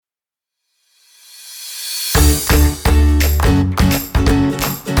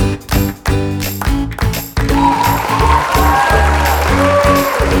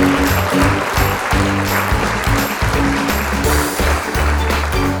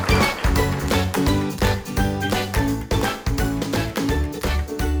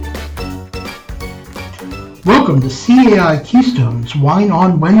Welcome to CAI Keystone's Whine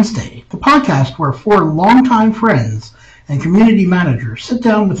on Wednesday, the podcast where four longtime friends and community managers sit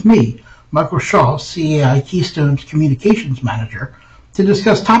down with me, Michael Shaw, CAI Keystone's Communications Manager, to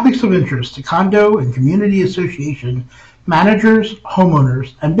discuss topics of interest to condo and community association managers,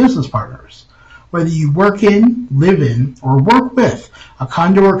 homeowners, and business partners. Whether you work in, live in, or work with a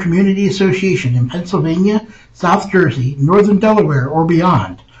condo or community association in Pennsylvania, South Jersey, Northern Delaware, or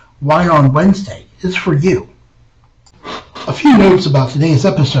beyond, Whine on Wednesday is for you. A few notes about today's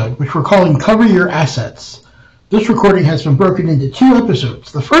episode, which we're calling Cover Your Assets. This recording has been broken into two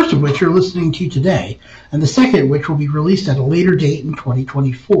episodes, the first of which you're listening to today, and the second which will be released at a later date in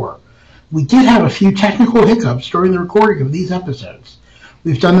 2024. We did have a few technical hiccups during the recording of these episodes.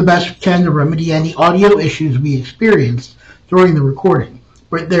 We've done the best we can to remedy any audio issues we experienced during the recording,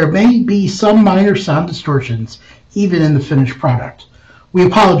 but there may be some minor sound distortions even in the finished product. We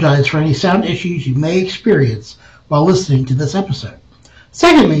apologize for any sound issues you may experience while listening to this episode.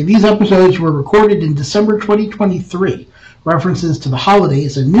 Secondly, these episodes were recorded in December 2023. References to the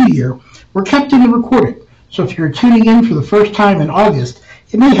holidays and New Year were kept in the recording, so if you're tuning in for the first time in August,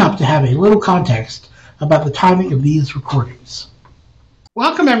 it may help to have a little context about the timing of these recordings.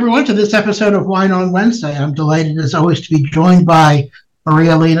 Welcome everyone to this episode of Whine on Wednesday. I'm delighted as always to be joined by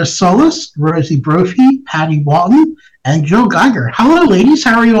Elena Solis, Rosy Brophy, Patti Walton, and Joe Geiger. Hello ladies,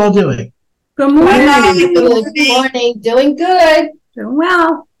 how are you all doing? Good morning. Good morning. Doing good. Doing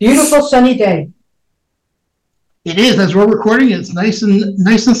well. Beautiful sunny day. It is. As we're recording, it's nice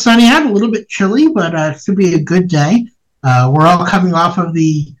and sunny out. A little bit chilly, but it should be a good day. We're all coming off of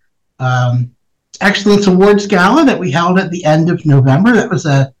the Excellence Awards Gala that we held at the end of November. That was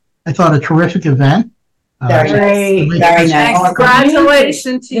I thought, a terrific event. Very nice.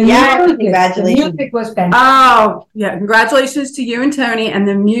 Congratulations to you. Yeah, congratulations. The music was fantastic. Oh, yeah. Congratulations to you and Tony. And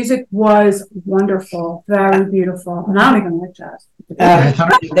the music was wonderful. Very beautiful. Not even like that.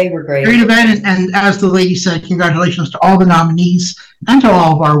 They were great. Great event. And as the lady said, congratulations to all the nominees and to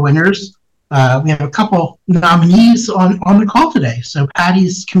all of our winners. We have a couple nominees on the call today. So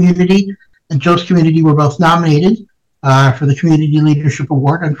Patty's community and Joe's community were both nominated for the Community Leadership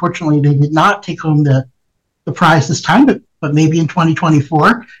Award. Unfortunately, they did not take home the prize this time, but maybe in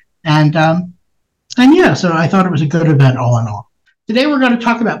 2024. And yeah, so I thought it was a good event all in all. Today we're going to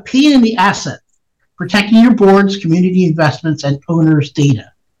talk about paying in the assets, protecting your board's community investments and owners'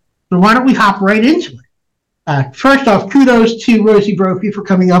 data. So why don't we hop right into it? First off, kudos to Rosy Brophy for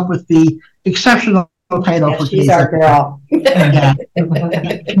coming up with the exceptional title for today's she's our girl.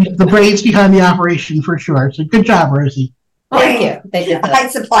 The brains behind the operation for sure. So good job, Rosy. Thank you. Thank you. I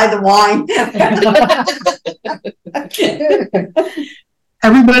supply the wine.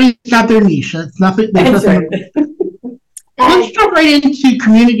 Everybody's got their niche. It's nothing. That's right. Let's jump right into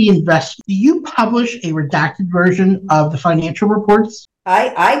community investment. Do you publish a redacted version of the financial reports?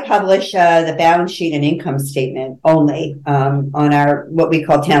 I publish the balance sheet and income statement only on our what we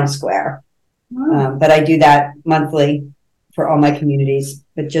call Town Square. But I do that monthly for all my communities,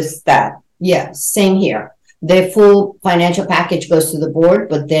 but just that. Yeah, same here. The full financial package goes to the board,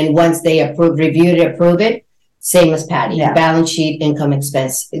 but then once they approve it, same as Patty. Yeah. Balance sheet, income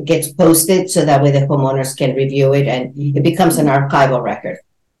expense, it gets posted so that way the homeowners can review it and it becomes an archival record.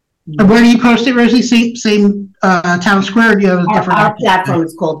 And where do you post it, Rosie? Same Town Square, or do you have a different? Our platform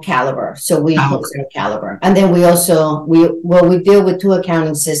is called Caliber, so we post it on Caliber. And then we also, we deal with two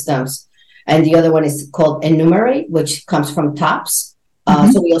accounting systems, and the other one is called Enumerate, which comes from TOPS.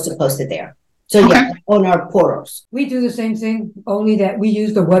 So we also post it there. So yeah, on our portals. We do the same thing, only that we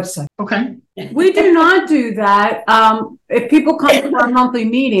use the website. Okay. We do not do that. If people come to our monthly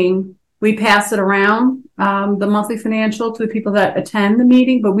meeting, we pass it around, the monthly financial, to the people that attend the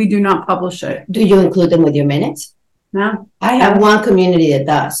meeting, but we do not publish it. Do you include them with your minutes? No. I have one community that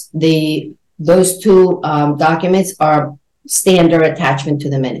does. Those two documents are standard attachment to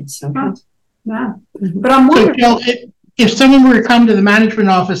the minutes. Okay. No. But I'm wondering. So, Jill, if someone were to come to the management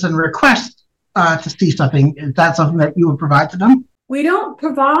office and request to see something, is that something that you would provide to them? We don't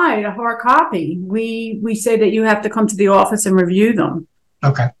provide a hard copy. We say that you have to come to the office and review them.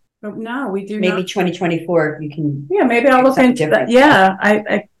 Okay. But no, we do Maybe not. 2024 you can. Yeah, maybe I'll look into that. different.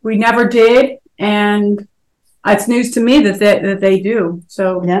 Yeah, we never did, and it's news to me that they do.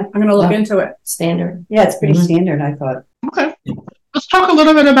 So Yeah. I'm going to look into it. Standard. Yeah, it's pretty standard, I thought. Okay. Let's talk a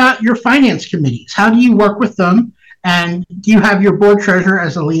little bit about your finance committees. How do you work with them? And do you have your board treasurer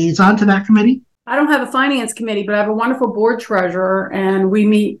as a liaison to that committee? I don't have a finance committee, but I have a wonderful board treasurer, and we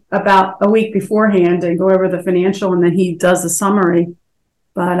meet about a week beforehand and go over the financial, and then he does the summary.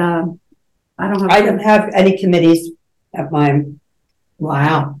 But I don't have. I don't have any committees of mine.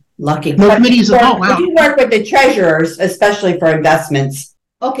 Wow. lucky. No committees at all. Wow. You work with the treasurers, especially for investments.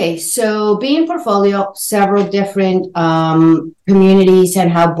 Okay, so being portfolio, several different communities and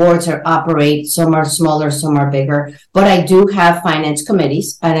how boards are operate. Some are smaller, some are bigger. But I do have finance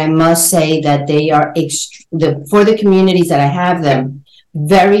committees, and I must say that they are for the communities that I have them,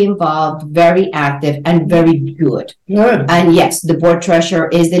 very involved, very active, and very good. Good. And yes, the board treasurer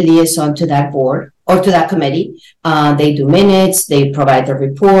is the liaison to that board or to that committee. They do minutes, they provide the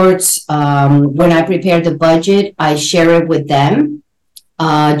reports. When I prepare the budget, I share it with them.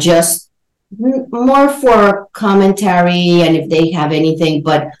 Just more for commentary and if they have anything,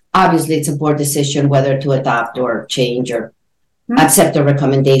 but obviously it's a board decision whether to adopt or change or accept the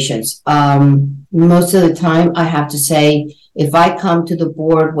recommendations. Most of the time, I have to say, if I come to the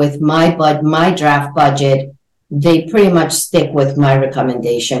board with my draft budget, they pretty much stick with my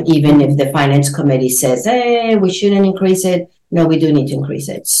recommendation, even if the finance committee says, hey, we shouldn't increase it. No, we do need to increase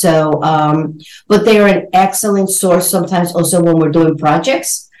it. So, but they are an excellent source sometimes also when we're doing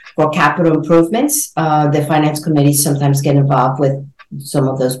projects for capital improvements. The finance committee sometimes get involved with some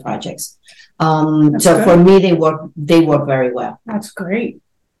of those projects. So good. For me, they work very well. That's great.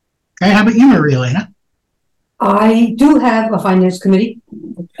 Okay, how about you, Maria Elena? I do have a finance committee,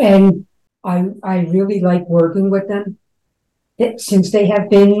 and I really like working with them. Since they have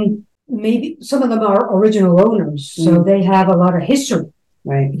been, maybe some of them are original owners, so they have a lot of history.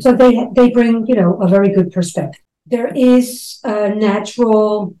 Right. So they bring, a very good perspective. There is a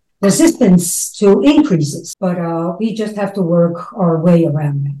natural resistance to increases, but we just have to work our way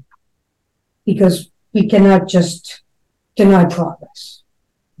around it because we cannot just deny progress.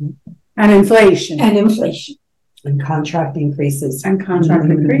 And inflation. And inflation. And contract increases. And contract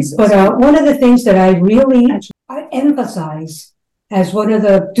increases. But one of the things that I emphasize as one of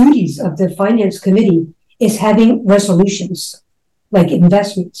the duties of the finance committee is having resolutions, like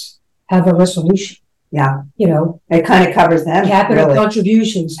investments, have a resolution. Yeah. It kind of covers them. Capital really.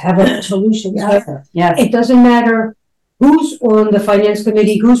 contributions, have a resolution. Yes. It doesn't matter who's on the finance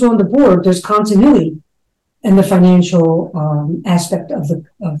committee, who's on the board, there's continuity in the financial aspect of the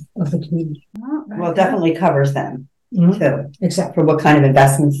community. Well, definitely covers them too, Exactly. for what kind of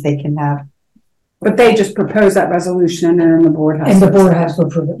investments they can have. But they just propose that resolution and then the board has And to the board accept has to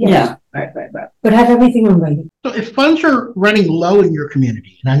approve it. Yeah. Yes. Right. But have everything in writing. So if funds are running low in your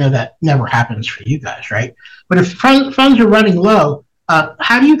community, and I know that never happens for you guys, right? But if funds are running low,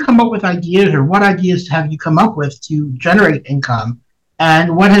 how do you come up with ideas, or what ideas have you come up with to generate income?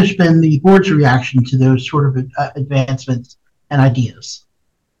 And what has been the board's reaction to those sort of advancements and ideas?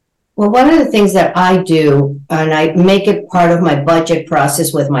 Well, one of the things that I do, and I make it part of my budget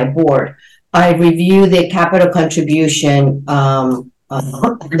process with my board, I review the capital contribution,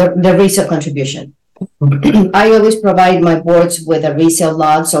 the resale contribution. I always provide my boards with a resale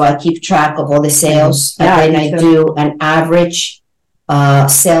log, so I keep track of all the sales, and then I do an average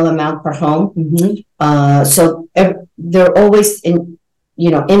sale amount per home. So they're always in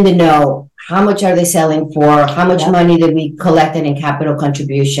the know. How much are they selling for? How much money did we collect in capital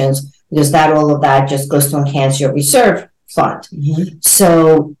contributions? Because all of that just goes to enhance your reserve fund.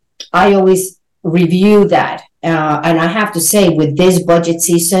 So I always review that. And I have to say, with this budget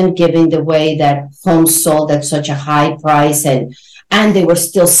season, given the way that homes sold at such a high price and they were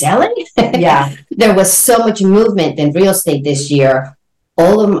still selling, there was so much movement in real estate this year.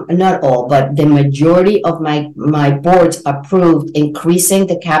 Not all, but the majority of my boards approved increasing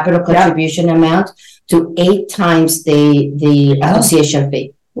the capital contribution amount to 8 times the association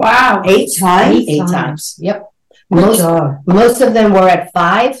fee. Wow. 8 times? 8 times. Yep. Good Most of them were at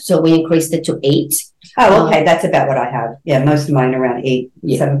 5, so we increased it to 8. Oh, okay. That's about what I have. Yeah, most of mine around 8,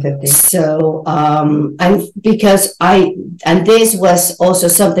 750. So, and this was also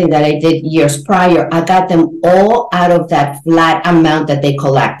something that I did years prior. I got them all out of that flat amount that they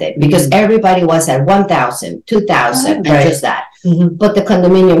collected because everybody was at 1,000, 2,000, and just that. But the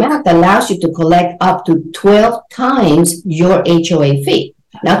condominium act allows you to collect up to 12 times your HOA fee.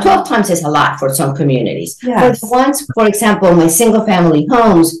 Now, 12 times is a lot for some communities. Yes. For the ones, for example, my single family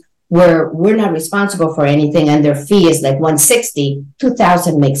homes, where we're not responsible for anything and their fee is like 160,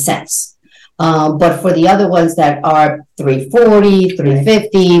 2,000 makes sense. But for the other ones that are 340,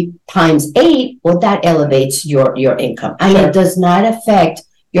 350 times 8, well, that elevates your income. And it does not affect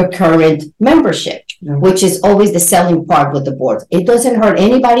your current membership, which is always the selling part with the board. It doesn't hurt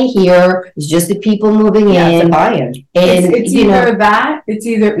anybody here. It's just the people moving in. It's a buy-in. And It's either that, it's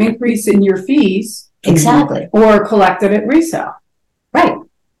either increase in your fees. Exactly. Or collected at resale. Right.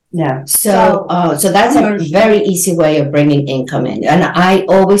 Yeah. So that's a very easy way of bringing income in. And I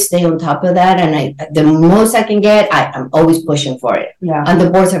always stay on top of that. And the most I can get, I'm always pushing for it. Yeah. And the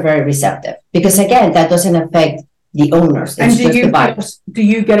boards are very receptive because again, that doesn't affect the owners. It's just the buyers. Do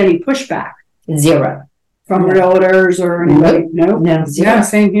you get any pushback? Zero. From realtors or anybody? No? No. Zero. Yeah,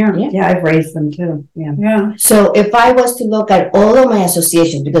 same here. Yeah, I've raised them too. Yeah. Yeah. So if I was to look at all of my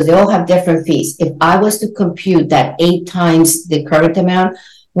associations, because they all have different fees, if I was to compute that 8 times the current amount,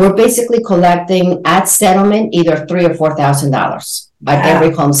 we're basically collecting at settlement either $3,000 or $4,000 at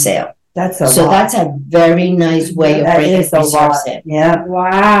every home sale. That's a lot. So that's a very nice way of bringing reserves in. Yeah.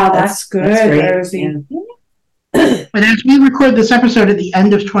 Wow, that's good. great. Rosie. And as we record this episode at the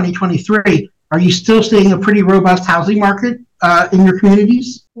end of 2023, are you still seeing a pretty robust housing market in your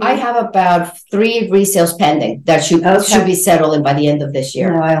communities? I have about 3 resales pending that should be settling by the end of this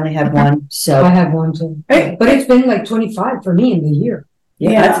year. No, I only have one. So I have one too. Hey. But it's been like 25 for me in the year.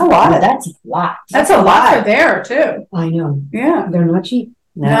 Yeah, that's a lot. That's a lot. That's a lot for there too. I know. Yeah. They're not cheap.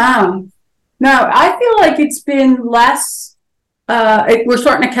 No. No, I feel like it's been less, we're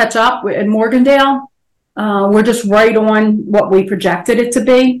starting to catch up in Morgandale. We're just right on what we projected it to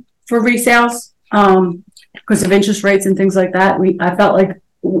be for resales. Because of interest rates and things like that. I felt like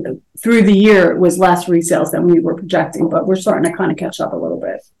through the year it was less resales than we were projecting, but we're starting to kind of catch up a little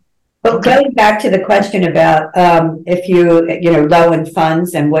bit. But going back to the question about if you're low in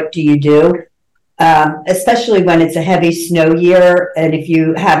funds and what do you do, especially when it's a heavy snow year and if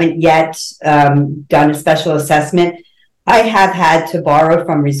you haven't yet done a special assessment, I have had to borrow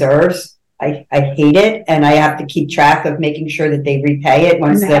from reserves. I hate it, and I have to keep track of making sure that they repay it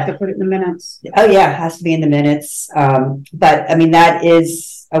once they have to put it in the minutes. Oh yeah, it has to be in the minutes. But I mean, that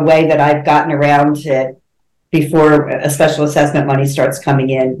is a way that I've gotten around it before a special assessment money starts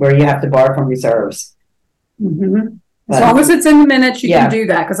coming in, where you have to borrow from reserves. Mm-hmm. As long as it's in the minutes, you can do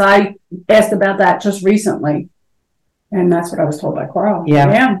that. Because I asked about that just recently, and that's what I was told by Carl.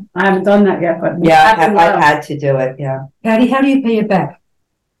 Yeah, I haven't done that yet, but I've had to do it. Yeah, Patty, how do you pay it back?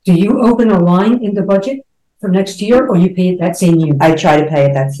 Do you open a line in the budget for next year, or you pay it that same year? I try to pay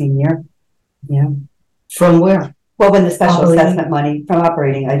it that same year. Yeah. From where? Well, when the special assessment money from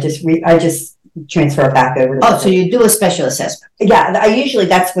operating, I just transfer it back over. So you do a special assessment. Yeah,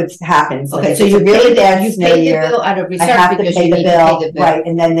 that's what happens. Okay, like, so you really bad you snow pay year, the bill out of reserve I have to because pay you the need bill, to pay the bill. right?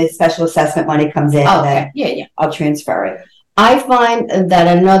 And then the special assessment money comes in. Okay, and then I'll transfer it. I find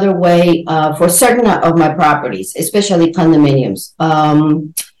that another way for certain of my properties, especially condominiums,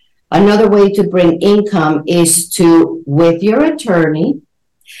 another way to bring income is to, with your attorney,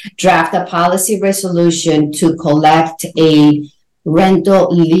 draft a policy resolution to collect a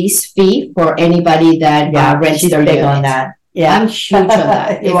rental lease fee for anybody that rents their big unit. on that. Yeah, I'm huge on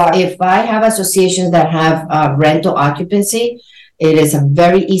that. If I have associations that have rental occupancy, it is a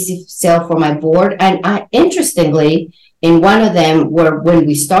very easy sell for my board. And interestingly, in one of them, when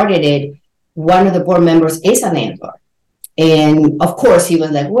we started it, one of the board members is a landlord. And of course, he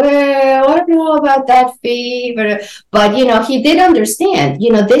was like, well, I don't know about that fee. But he did understand,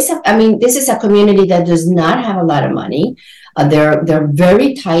 this is a community that does not have a lot of money. They're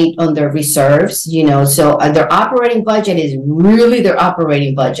very tight on their reserves, so their operating budget is really their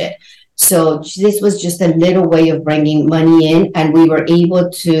operating budget. So this was just a little way of bringing money in, and we were able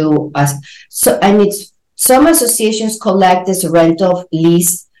to, some associations collect this rental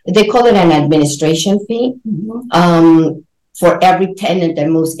lease. They call it an administration fee for every tenant that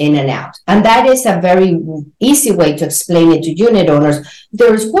moves in and out. And that is a very easy way to explain it to unit owners.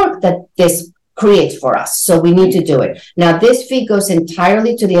 There is work that this creates for us, so we need to do it. Now, this fee goes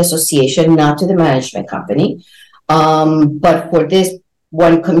entirely to the association, not to the management company. But for this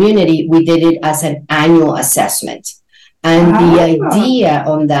one community, we did it as an annual assessment. And the idea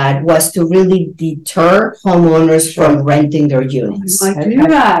on that was to really deter homeowners from renting their units. I do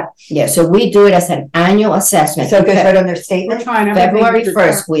that. Yeah, so we do it as an annual assessment. So it goes right on their statement. February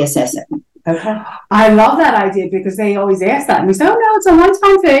 1st, we assess it. Okay. I love that idea because they always ask that. And we say, oh, no, it's a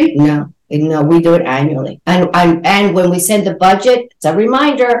one-time fee. No, we do it annually. And when we send the budget, it's a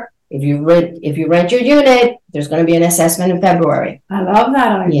reminder. If you rent your unit, there's going to be an assessment in February. I love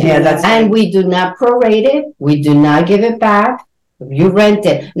that idea. Yeah, and we do not prorate it. We do not give it back. You rent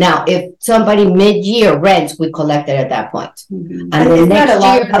it. Now, if somebody mid-year rents, we collect it at that point. Mm-hmm. And then next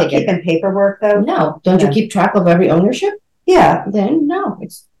year, they get paperwork though. No, don't you keep track of every ownership? Yeah. Then no,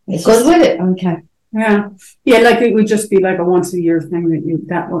 it goes with it. Okay. Yeah, like it would just be like a once a year thing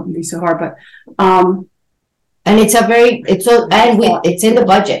that wouldn't be so hard, but and it's it's in the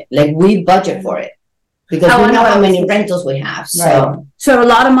budget. Like we budget for it because we know how many rentals we have. So a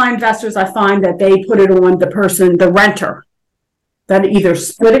lot of my investors, I find that they put it on the renter. that either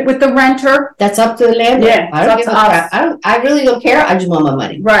split it with the renter. That's up to the landlord. Yeah, I don't it's give up a to crap. I really don't care. I just want my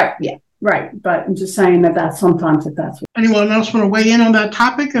money. Right. Yeah. Right. But I'm just saying that's sometimes if that's. Anyone else want to weigh in on that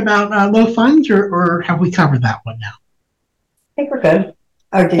topic about low funds, or have we covered that one now? I think we're good.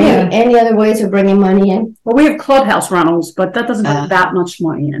 Or do Any other ways of bringing money in? Well, we have clubhouse rentals, but that doesn't bring that much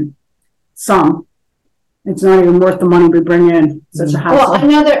money in. Some. It's not even worth the money we bring in. Such a hassle. Well,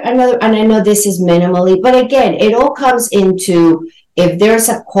 another, and I know this is minimally, but again, it all comes into if there's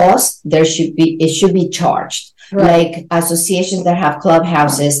a cost, it should be charged. Right. Like associations that have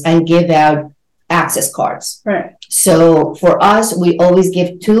clubhouses and give out access cards. Right. So for us, we always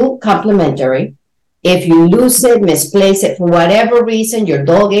give 2 complimentary. If you lose it, misplace it for whatever reason, your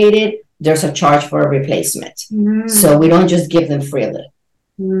dog ate it, there's a charge for a replacement. So we don't just give them freely.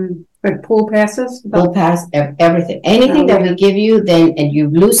 Like pool passes? Pool pass, everything. Anything that we give you, then and you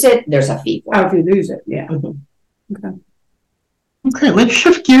lose it, there's a fee for it. Oh, if you lose it, yeah. Mm-hmm. Okay, let's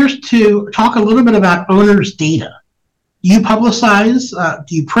shift gears to talk a little bit about owners' data. Do you publicize,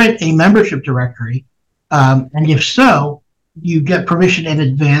 do you print a membership directory? And if so, you get permission in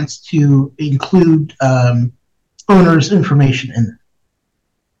advance to include owners' information in it?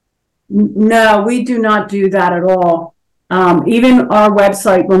 No, we do not do that at all. Even our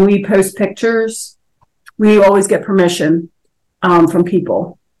website, when we post pictures, we always get permission from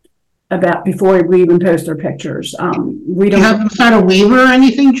people about before we even post our pictures. We don't. Do you have them sign a waiver or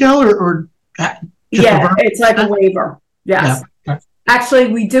anything, Joe, or just it's like a waiver. Yes. Yeah.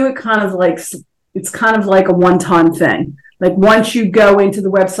 Actually, we do it kind of like it's kind of like a one-time thing. Like once you go into the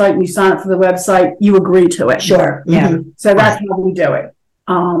website and you sign up for the website, you agree to it. Sure. Yeah. So that's how we do it.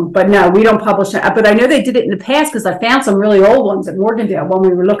 But no, we don't publish it. But I know they did it in the past because I found some really old ones at Morgandale when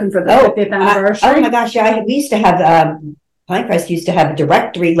we were looking for the 50th anniversary. Oh my gosh, yeah, we used to have Pinecrest used to have a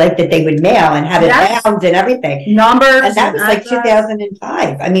directory like that they would mail and have it bound and everything. Numbers. And that was like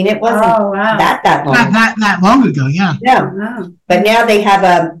 2005. I mean, it wasn't that long. Not that long ago, yeah. No. But now they have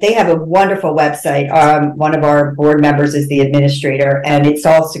a wonderful website. One of our board members is the administrator, and it's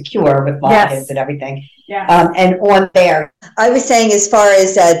all secure with logins and everything. Yeah. And on there, I was saying, as far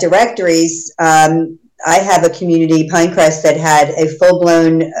as directories, I have a community, Pinecrest, that had a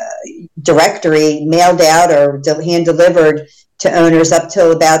full-blown directory mailed out or hand delivered to owners up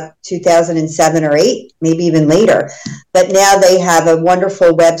till about 2007 or 8, maybe even later. But now they have a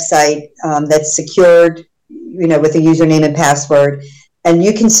wonderful website that's secured, with a username and password. And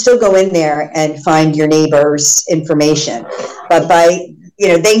you can still go in there and find your neighbor's information. But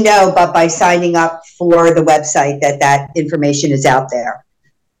they know, but by signing up for the website that information is out there.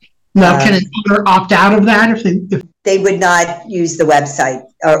 Now, can an owner opt out of that if they would not use the website,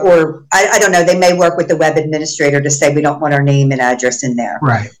 or I don't know, they may work with the web administrator to say we don't want our name and address in there.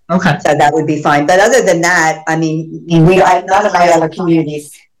 Right. Okay. So that would be fine. But other than that, I mean, none of my other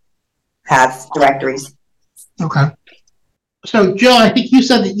communities have directories. Okay. So, Jill, I think you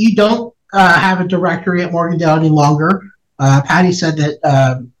said that you don't have a directory at Morgandale any longer. Patty said that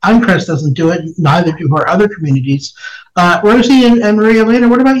Pinecrest doesn't do it, neither do our other communities. Rosy and Maria Elena,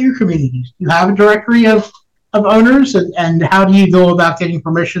 what about your communities? Do you have a directory of owners, and how do you go about getting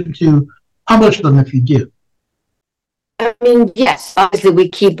permission to publish them if you do? I mean, yes, obviously we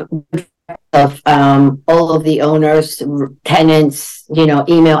keep of all of the owners, tenants,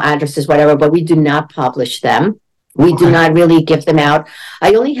 email addresses, whatever, but we do not publish them. We do not really give them out.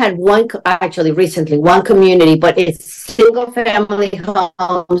 I only had recently one community, but it's single family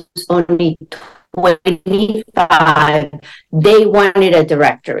homes, only 25. They wanted a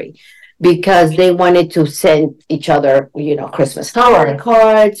directory because they wanted to send each other, Christmas holiday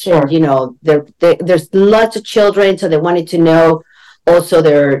cards. Sure. And, there's lots of children, so they wanted to know also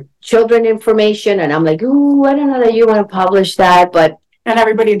their children information. And I'm like, ooh, I don't know that you want to publish that, but and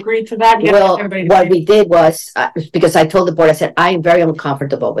everybody agreed to that? Well, what we did was, because I told the board, I said, I am very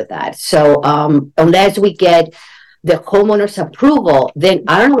uncomfortable with that. So unless we get the homeowner's approval, then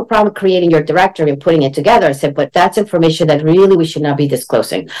I don't have a problem creating your directory and putting it together. I said, but that's information that really we should not be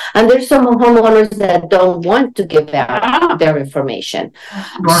disclosing. And there's some homeowners that don't want to give out their information.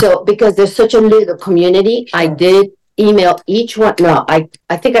 So because there's such a little community, I did email each one. No, I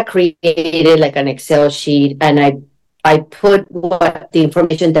think I created like an Excel sheet, and I put the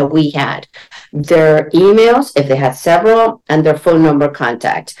information that we had, their emails, if they had several, and their phone number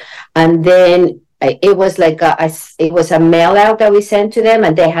contact. And then it was like it was a mail out that we sent to them,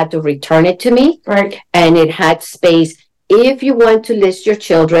 and they had to return it to me. Right. And it had space. If you want to list your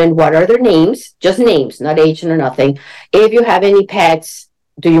children, what are their names? Just names, not age or nothing. If you have any pets,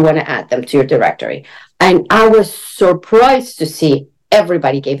 do you want to add them to your directory? And I was surprised to see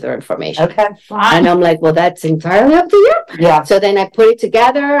everybody gave their information. Okay. And I'm like, well, that's entirely up to you. Yeah. So then I put it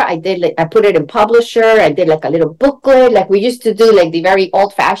together. I put it in Publisher. I did like a little booklet, like we used to do, like the very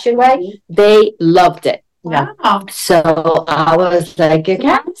old fashioned way. They loved it. Wow. So I was like,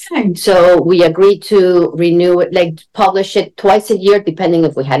 okay. So we agreed to renew it, like publish it twice a year, depending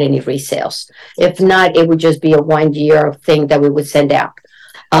if we had any resales. If not, it would just be a 1 year thing that we would send out.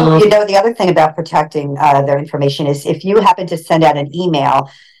 The other thing about protecting their information is if you happen to send out an email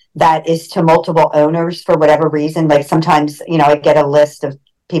that is to multiple owners for whatever reason, like sometimes, I get a list of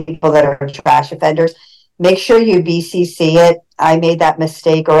people that are trash offenders. Make sure you BCC it. I made that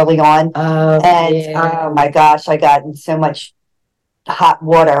mistake early on. Oh my gosh, I got in so much hot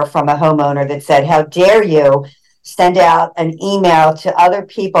water from a homeowner that said, how dare you send out an email to other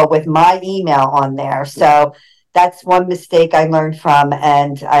people with my email on there. So that's one mistake I learned from,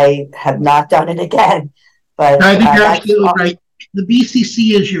 and I have not done it again. But I think you're absolutely right. The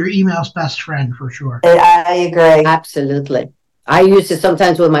BCC is your email's best friend for sure. I agree. Absolutely. I use it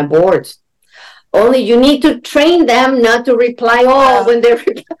sometimes with my boards. Only you need to train them not to reply all when they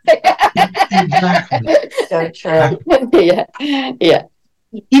reply. Exactly. So true. Yeah.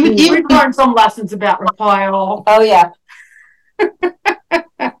 Even we learned some lessons about reply all. Oh yeah.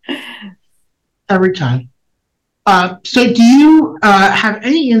 Every time. So do you have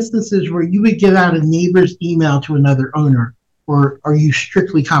any instances where you would give out a neighbor's email to another owner, or are you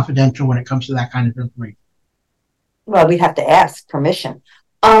strictly confidential when it comes to that kind of information? Well, we have to ask permission.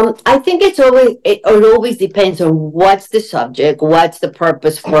 I think it always depends on what's the subject, what's the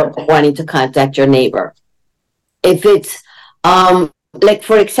purpose for wanting to contact your neighbor. If it's, like,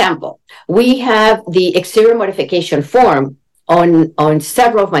 for example, we have the exterior modification form on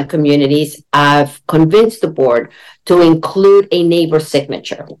several of my communities. I've convinced the board to include a neighbor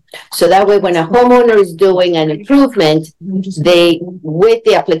signature. So that way, when a homeowner is doing an improvement, with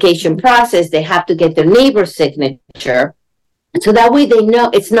the application process, they have to get their neighbor signature. So that way they know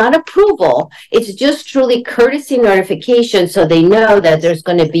it's not approval. It's just truly courtesy notification. So they know that there's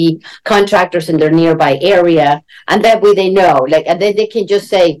going to be contractors in their nearby area. And that way they know, and then they can just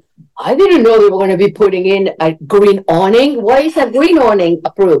say, I didn't know they were going to be putting in a green awning. Why is that green awning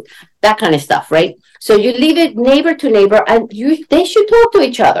approved? That kind of stuff, right? So you leave it neighbor to neighbor, and they should talk to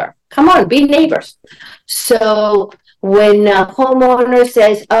each other. Come on, be neighbors. So when a homeowner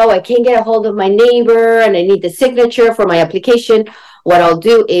says, oh, I can't get a hold of my neighbor and I need the signature for my application, what I'll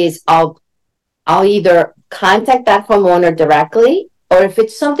do is I'll either contact that homeowner directly, or if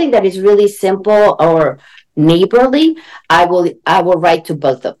it's something that is really simple or neighborly, I will write to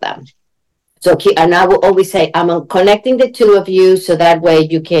both of them. So, and I will always say, I'm connecting the two of you so that way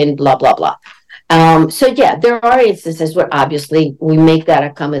you can blah, blah, blah. So yeah, there are instances where obviously we make that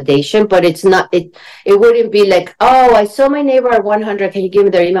accommodation, but it's not, it wouldn't be like, oh, I saw my neighbor at 100. Can you give me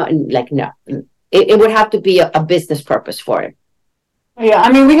their email? And like, no, it would have to be a business purpose for it. Yeah. I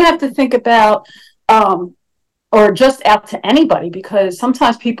mean, we have to think about, or just out to anybody, because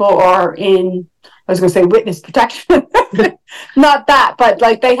sometimes people are in, I was going to say witness protection, not that, but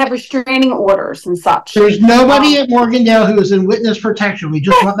like they have restraining orders and such. There's nobody at Morgandale who is in witness protection. We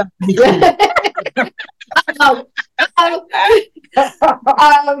just want that to be clear.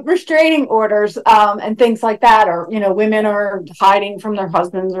 Restraining orders and things like that, or women are hiding from their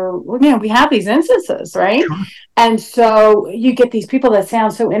husbands, or we have these instances, right? Sure. And so you get these people that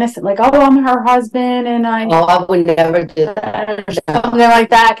sound so innocent, like, oh, I'm her husband, and I would never do that, something like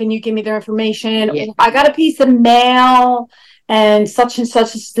that. Can you give me their information? Yeah. I got a piece of mail and such is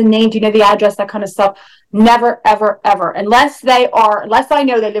the name, do you know the address, that kind of stuff. Never, ever, ever. Unless I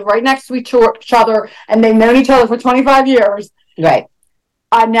know they live right next to each other and they've known each other for 25 years. Right.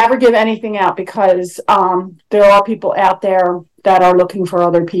 I never give anything out, because there are people out there that are looking for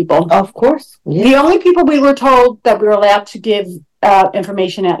other people. Of course. Yeah. The only people we were told that we were allowed to give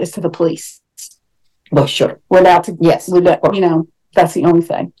information out is to the police. Well, sure. We're allowed to, yes. That's the only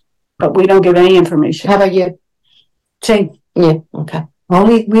thing. But we don't give any information. How about you? Same. Yeah, okay.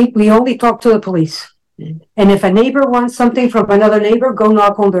 We only talk to the police. And if a neighbor wants something from another neighbor, go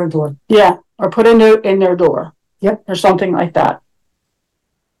knock on their door. Yeah, or put a note in their door. Yep. Or something like that.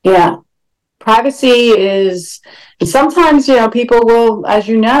 Yeah. Privacy is, sometimes, people will, as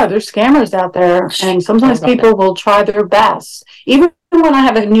you know, there's scammers out there, and sometimes people will try their best. Even when I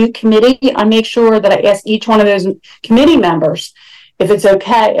have a new committee, I make sure that I ask each one of those committee members if it's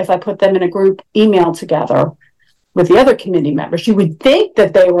okay if I put them in a group email together with the other committee members. You would think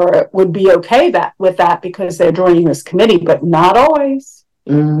that they would be okay with that because they're joining this committee, but not always.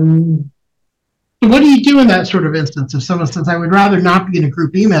 What do you do in that sort of instance? If someone says, I would rather not be in a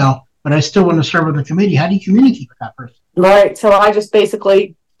group email, but I still want to serve on the committee. How do you communicate with that person? Right. So I just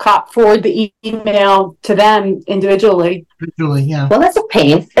basically forward the email to them individually. Individually, yeah. Well, that's a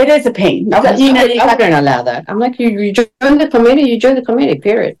pain. It is a pain. I wouldn't allow that. I'm like, you join the committee,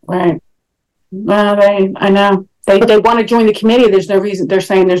 period. Right. Well, I know. They want to join the committee. There's no reason. They're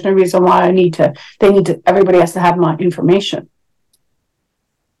saying there's no reason why everybody has to have my information.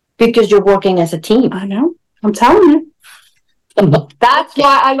 Because you're working as a team. I know. I'm telling you. That's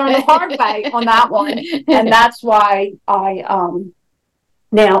why I learned the hard way on that one. And that's why I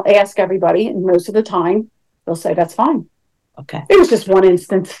now ask everybody, and most of the time they'll say that's fine. Okay. It was just one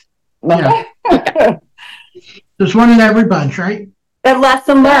instance. Yeah. There's one in every bunch, right? A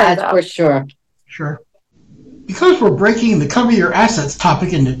lesson learned. That's for sure. Sure. Because we're breaking the Cover Your Assets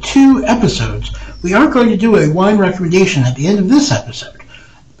topic into 2 episodes, we aren't going to do a wine recommendation at the end of this episode.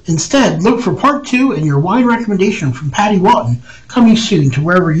 Instead, look for part 2 and your wine recommendation from Patti Walton coming soon to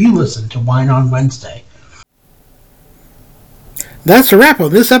wherever you listen to Whine on Wednesday. That's a wrap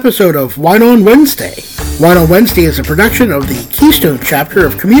on this episode of Whine on Wednesday. Whine on Wednesday is a production of the Keystone chapter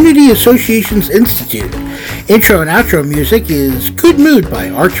of Community Associations Institute. Intro and outro music is Good Mood by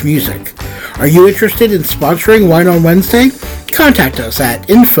Arch Music. Are you interested in sponsoring Whine on Wednesday? Contact us at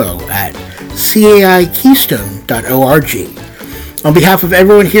info@caikeystone.org. On behalf of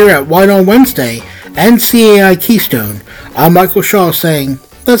everyone here at Whine on Wednesday and CAI Keystone, I'm Michael Shaw saying,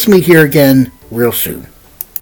 let's meet here again real soon.